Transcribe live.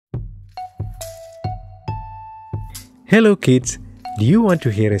Hello kids, do you want to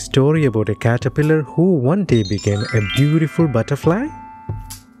hear a story about a caterpillar who one day became a beautiful butterfly?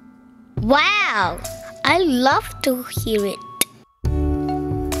 Wow! I love to hear it.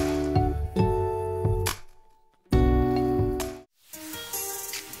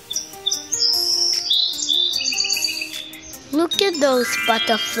 Look at those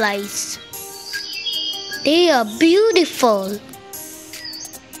butterflies. They are beautiful.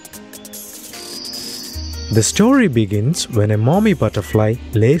 The story begins when a mommy butterfly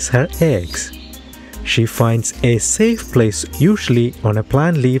lays her eggs. She finds a safe place, usually on a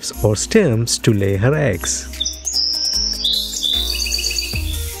plant leaves or stems, to lay her eggs.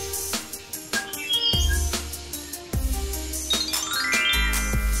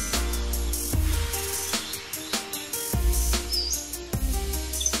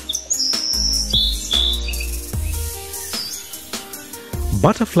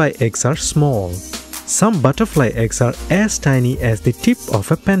 Butterfly eggs are small. Some butterfly eggs are as tiny as the tip of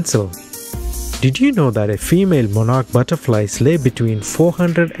a pencil. Did you know that a female monarch butterflies lay between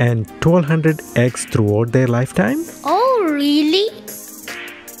 400 and 1200 eggs throughout their lifetime? Oh, really?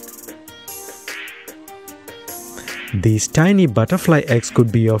 These tiny butterfly eggs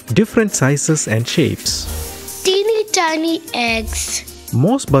could be of different sizes and shapes. Teeny tiny eggs.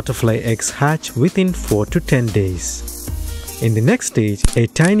 Most butterfly eggs hatch within 4 to 10 days. In the next stage, a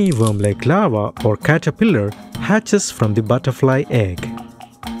tiny worm-like larva or caterpillar hatches from the butterfly egg.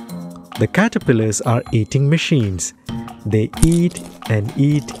 The caterpillars are eating machines. They eat and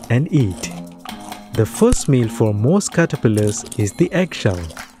eat and eat. The first meal for most caterpillars is the eggshell.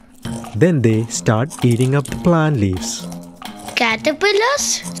 Then they start eating up the plant leaves.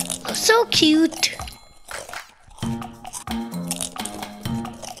 Caterpillars? So cute.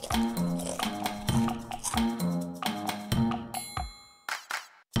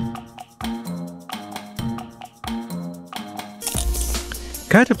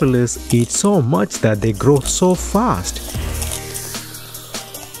 Caterpillars eat so much that they grow so fast,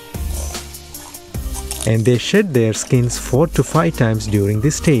 and they shed their skins 4 to 5 times during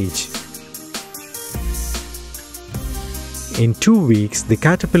this stage. In 2 weeks, the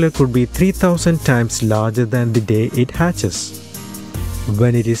caterpillar could be 3000 times larger than the day it hatches.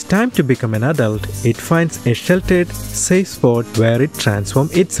 When it is time to become an adult, it finds a sheltered, safe spot where it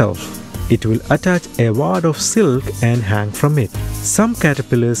transforms itself. It will attach a wad of silk and hang from it. Some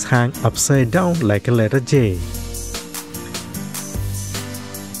caterpillars hang upside down like a letter J.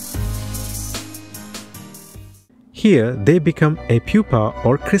 Here they become a pupa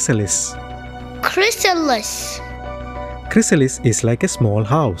or chrysalis. Chrysalis. Chrysalis is like a small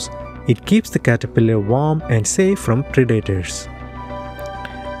house. It keeps the caterpillar warm and safe from predators.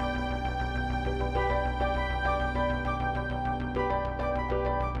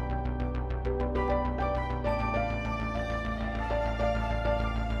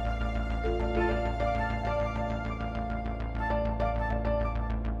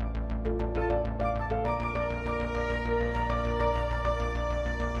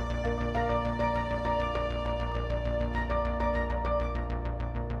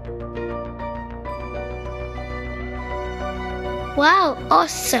 Wow,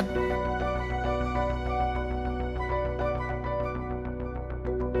 awesome.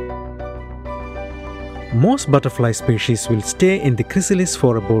 Most butterfly species will stay in the chrysalis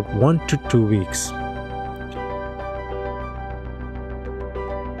for about 1 to 2 weeks.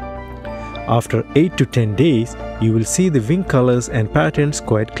 After 8 to 10 days, you will see the wing colors and patterns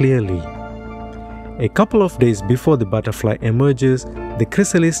quite clearly. A couple of days before the butterfly emerges, the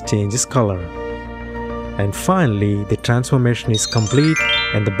chrysalis changes color. And finally, the transformation is complete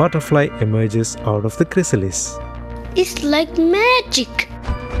and the butterfly emerges out of the chrysalis. It's like magic.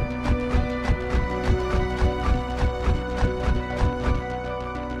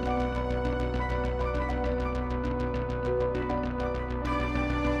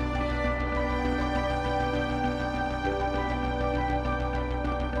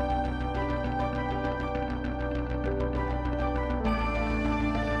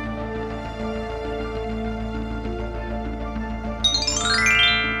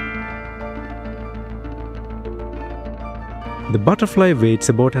 The butterfly waits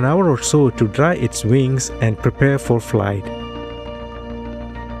about an hour or so to dry its wings and prepare for flight.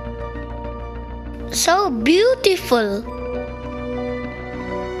 So beautiful.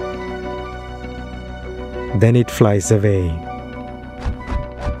 Then it flies away.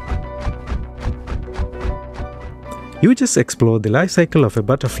 You just explored the life cycle of a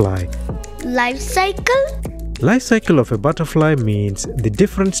butterfly. Life cycle? Life cycle of a butterfly means the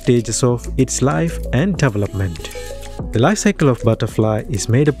different stages of its life and development. The life cycle of butterfly is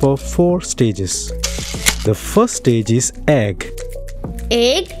made up of 4 stages. The first stage is egg.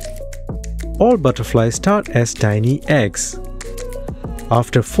 Egg. All butterflies start as tiny eggs.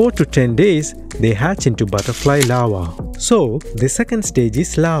 After 4 to 10 days, they hatch into butterfly larva. So, the second stage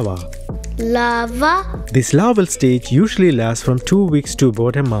is larva. Larva. This larval stage usually lasts from 2 weeks to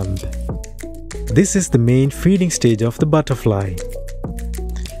about a month. This is the main feeding stage of the butterfly.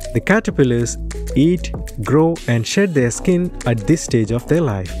 The caterpillars eat, grow and shed their skin at this stage of their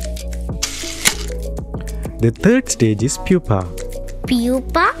life. The third stage is pupa.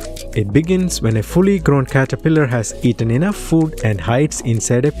 Pupa. It begins when a fully grown caterpillar has eaten enough food and hides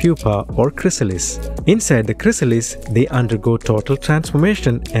inside a pupa or chrysalis. Inside the chrysalis, they undergo total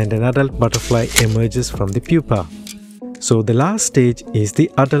transformation and an adult butterfly emerges from the pupa. So the last stage is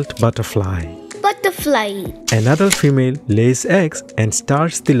the adult butterfly. Butterfly. An adult female lays eggs and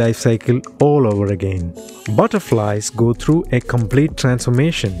starts the life cycle all over again. Butterflies go through a complete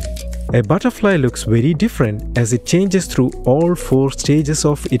transformation. A butterfly looks very different as it changes through all 4 stages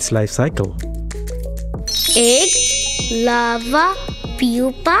of its life cycle. Egg, larva,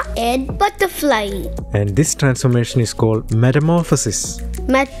 pupa and butterfly. And this transformation is called metamorphosis.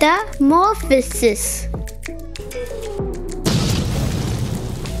 Metamorphosis.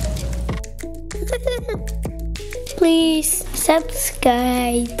 Please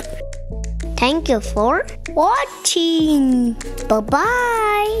subscribe. Thank you for watching.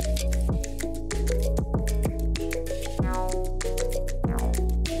 Bye-bye.